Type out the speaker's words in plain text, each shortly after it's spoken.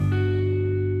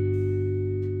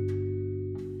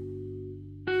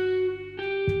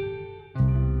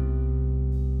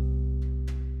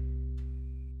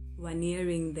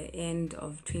end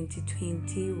of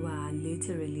 2020. We are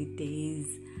literally days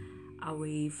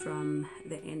away from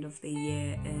the end of the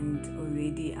year, and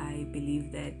already I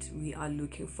believe that we are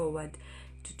looking forward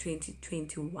to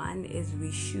 2021, as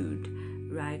we should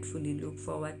rightfully look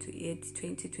forward to it.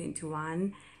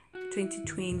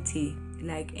 2020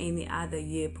 like any other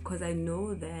year, because I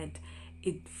know that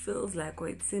it feels like, or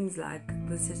it seems like,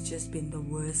 this has just been the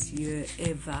worst year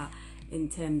ever in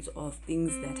terms of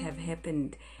things that have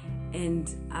happened. And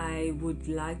I would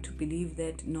like to believe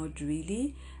that not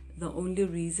really. The only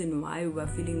reason why we're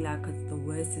feeling like it's the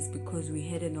worst is because we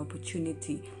had an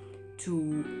opportunity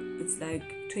to, it's like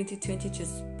 2020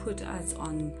 just put us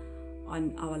on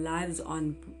our lives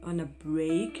on a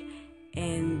break,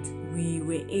 and we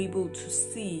were able to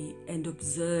see and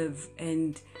observe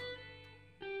and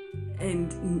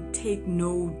take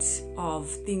note of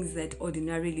things that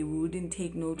ordinarily we wouldn't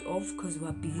take note of, because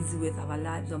we're busy with our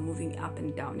lives, we're moving up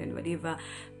and down and whatever.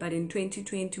 But in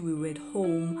 2020 we were at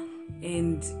home,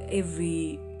 and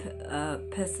every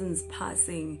person's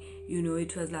passing,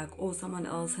 it was like, oh, someone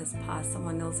else has passed.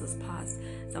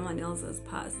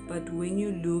 But when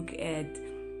you look at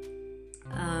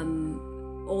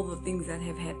all the things that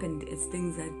have happened, it's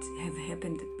things that have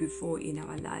happened before in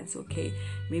our lives. Okay,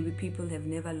 maybe people have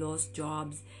never lost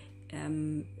jobs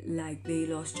like they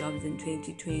lost jobs in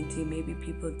 2020. Maybe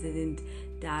people didn't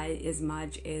die as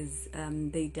much as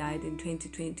they died in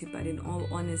 2020. But in all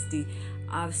honesty,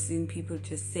 I've seen people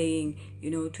just saying,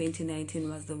 2019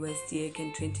 was the worst year.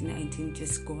 Can 2019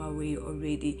 just go away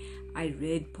already? I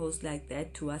read posts like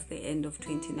that towards the end of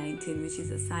 2019, which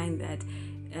is a sign that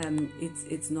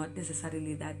it's not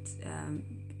necessarily that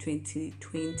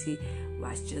 2020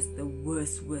 was just the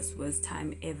worst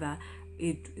time ever.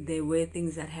 There were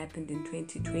things that happened in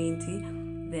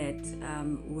 2020 that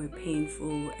were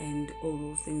painful, and all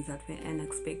those things that were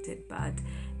unexpected. But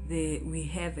we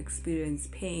have experienced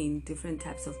pain, different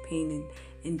types of pain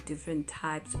in different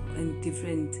types and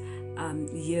different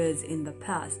years in the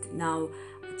past. Now,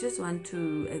 I just want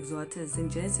to exhort us in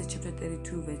Genesis chapter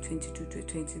 32, verse 22 to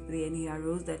 23. And he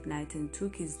arose that night and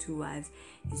took his 2 wives,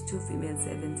 his 2 female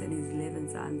servants, and his 11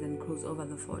 sons, and crossed over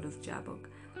the ford of Jabbok.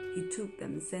 He took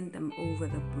them, sent them over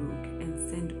the brook, and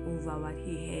sent over what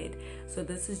he had. So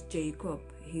this is Jacob.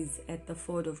 He's at the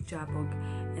ford of Jabbok,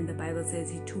 and the Bible says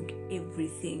he took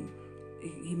everything.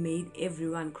 He made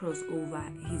everyone cross over,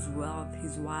 his wealth,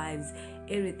 his wives,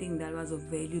 everything that was of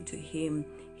value to him.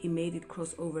 He made it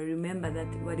cross over. Remember that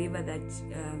whatever that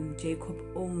Jacob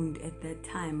owned at that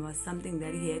time was something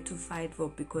that he had to fight for,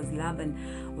 because Laban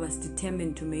was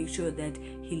determined to make sure that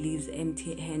he leaves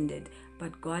empty-handed.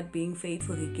 But God, being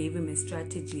faithful, he gave him a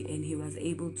strategy, and he was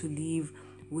able to leave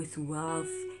with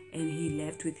wealth, and he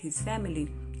left with his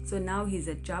family. So now he's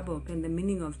at Jabbok, and the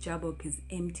meaning of Jabbok is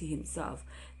empty himself.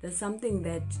 There's something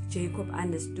that Jacob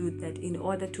understood, that in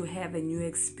order to have a new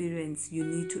experience, you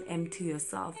need to empty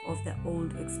yourself of the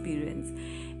old experience.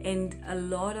 And a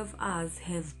lot of us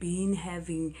have been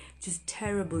having just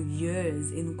terrible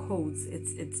years, in quotes.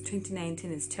 It's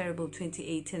 2019 is terrible,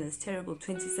 2018 is terrible,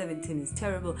 2017 is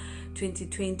terrible,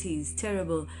 2020 is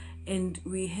terrible. And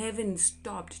we haven't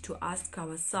stopped to ask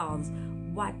ourselves,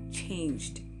 what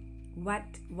changed? Why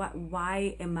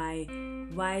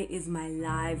is my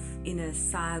life in a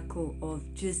cycle of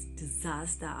just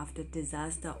disaster after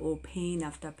disaster, or pain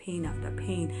after pain after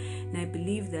pain? And I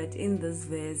believe that in this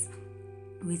verse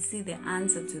we see the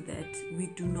answer to that. We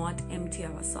do not empty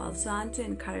ourselves. So I want to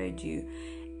encourage you,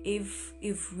 if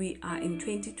we are in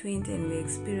 2020 and we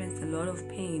experience a lot of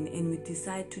pain, and we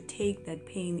decide to take that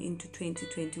pain into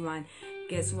 2021,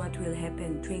 guess what will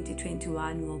happen?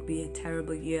 2021 will be a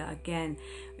terrible year again.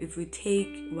 If we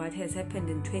take what has happened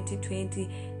in 2020,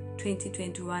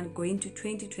 2021 going to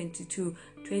 2022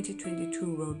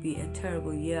 will be a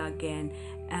terrible year again.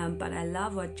 But I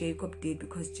love what Jacob did,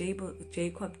 because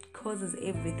Jacob causes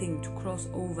everything to cross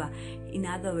over. In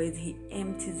other words, he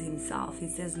empties himself. He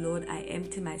says, Lord, I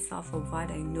empty myself of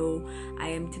what I know.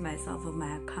 I empty myself of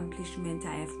my accomplishment.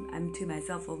 I empty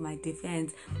myself of my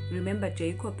defense. Remember,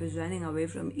 Jacob is running away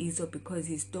from Esau because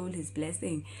he stole his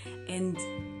blessing. And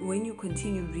when you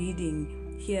continue reading,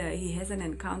 here he has an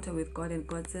encounter with God, and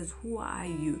God says, who are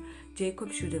you?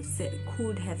 Jacob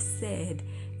could have said,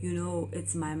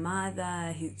 it's my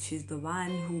mother. She's the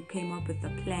one who came up with the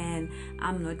plan.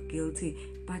 I'm not guilty.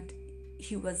 But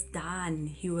he was done.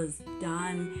 He was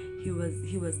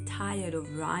tired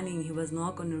of running. He was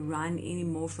not going to run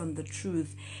anymore from the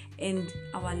truth. And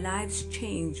our lives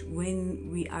change when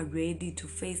we are ready to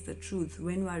face the truth,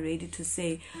 when we are ready to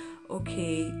say,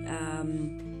 okay,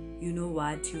 you know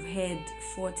what, you've had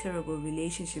 4 terrible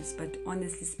relationships, but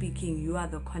honestly speaking, you are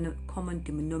the common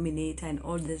denominator in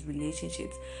all these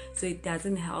relationships. So it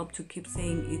doesn't help to keep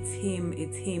saying it's him,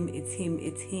 it's him, it's him,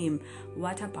 it's him.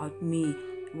 What about me?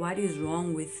 What is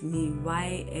wrong with me?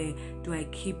 Why do I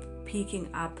keep picking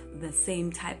up the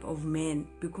same type of men?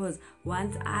 Because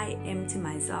once I empty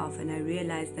myself and I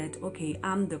realize that, okay,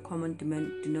 I'm the common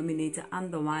denominator,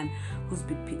 I'm the one who's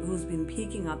been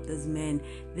picking up this men,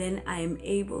 then I am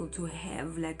able to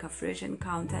have like a fresh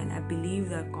encounter. And I believe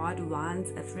that God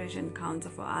wants a fresh encounter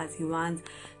for us. He wants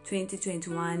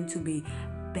 2021 to be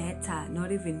better,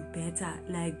 not even better.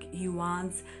 Like he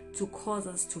wants to cause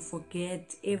us to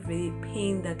forget every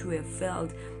pain that we have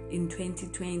felt in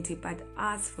 2020, but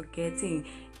us forgetting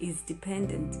is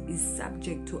dependent, is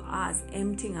subject to us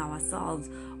emptying ourselves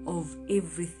of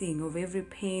everything, of every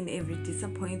pain, every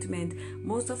disappointment.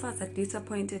 Most of us are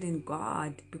disappointed in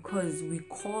God because we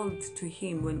called to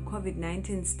him. When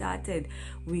COVID-19 started,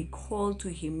 we called to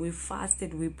him, we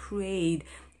fasted, we prayed,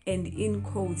 and in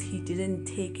quotes, he didn't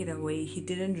take it away, he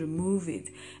didn't remove it,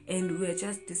 and we're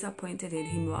just disappointed in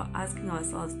him. We're asking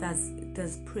ourselves,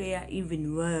 does prayer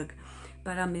even work?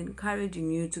 But I'm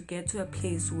encouraging you to get to a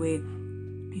place where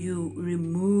you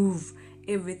remove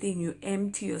everything, you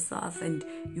empty yourself, and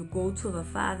you go to the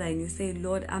Father and you say,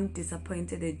 Lord, I'm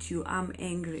disappointed at you, I'm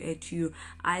angry at you,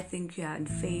 I think you are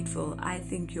unfaithful, I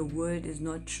think your word is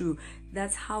not true.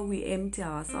 That's how we empty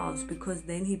ourselves, because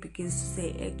then he begins to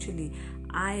say, actually,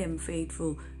 I am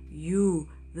faithful,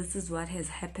 this is what has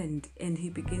happened. And he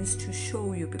begins to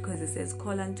show you, because it says,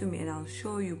 call unto me and I'll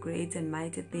show you great and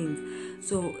mighty things.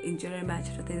 So in Jeremiah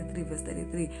chapter 33 verse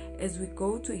 33, as we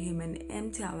go to him and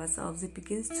empty ourselves, he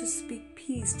begins to speak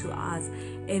peace to us,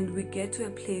 and we get to a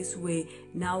place where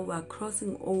now we're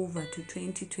crossing over to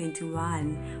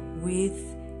 2021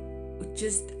 with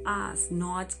just us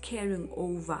not carrying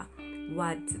over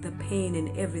what the pain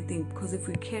and everything, because if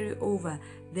we carry over,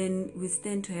 then we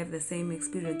stand to have the same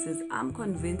experiences. I'm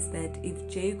convinced that if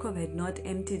Jacob had not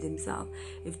emptied himself,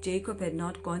 if Jacob had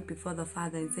not gone before the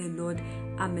Father and said, Lord,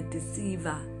 I'm a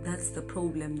deceiver, that's the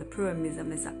problem. The problem is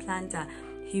I'm a supplanter.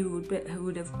 He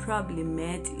would have probably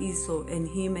met Esau, and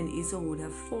him and Esau would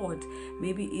have fought.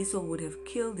 Maybe Esau would have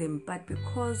killed him, but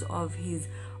because of his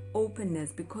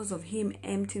openness, because of him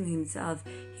emptying himself,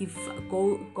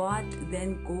 God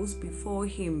then goes before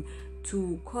him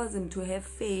to cause him to have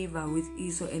favor with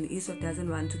Esau, and Esau doesn't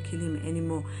want to kill him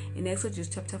anymore. In Exodus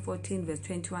chapter 14 verse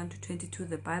 21 to 22,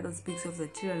 the Bible speaks of the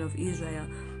children of Israel.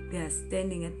 They are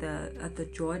standing at the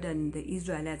Jordan. The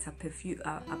Israelites are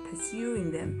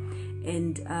pursuing them,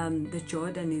 and the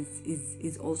Jordan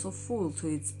is also full to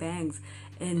its banks,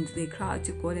 and they cry out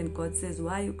to God, and God says,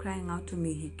 why are you crying out to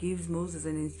me? He gives Moses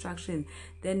an instruction.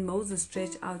 Then Moses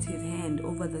stretched out his hand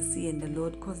over the sea, and the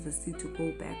Lord caused the sea to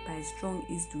go back by a strong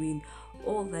east wind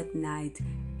all that night,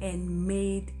 and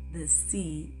made the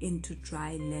sea into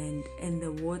dry land, and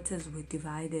the waters were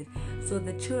divided. So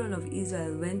the children of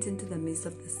Israel went into the midst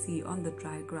of the sea on the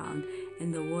dry ground,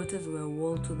 and the waters were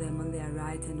walled to them on their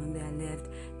right and on their left.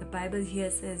 The Bible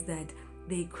here says that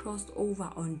they crossed over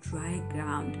on dry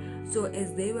ground. So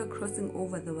as they were crossing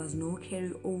over, there was no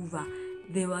carry over.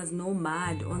 There was no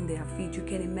mud on their feet. You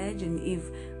can imagine if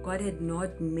God had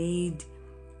not made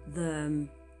the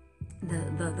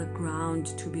ground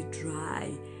to be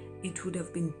dry, it would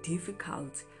have been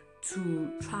difficult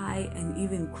to try and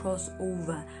even cross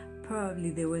over.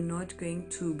 Probably they were not going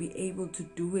to be able to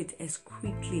do it as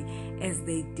quickly as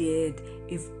they did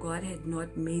if God had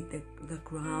not made the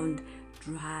ground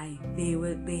dry. There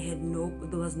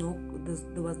was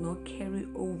no carry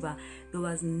over. There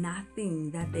was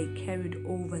nothing that they carried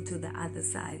over to the other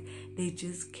side. They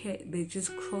just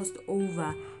crossed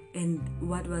over, and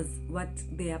what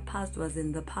their past was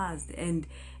in the past, and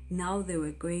now they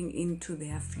were going into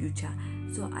their future.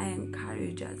 So I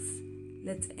encourage us,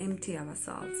 let's empty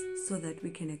ourselves so that we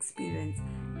can experience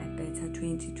a better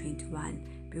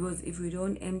 2021. Because if we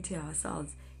don't empty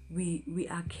ourselves, we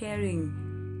are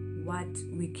carrying what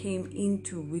we came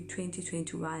into with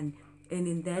 2021, and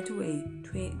in that way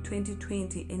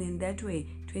 2020, and in that way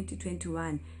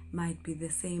 2021 might be the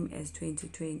same as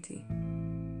 2020.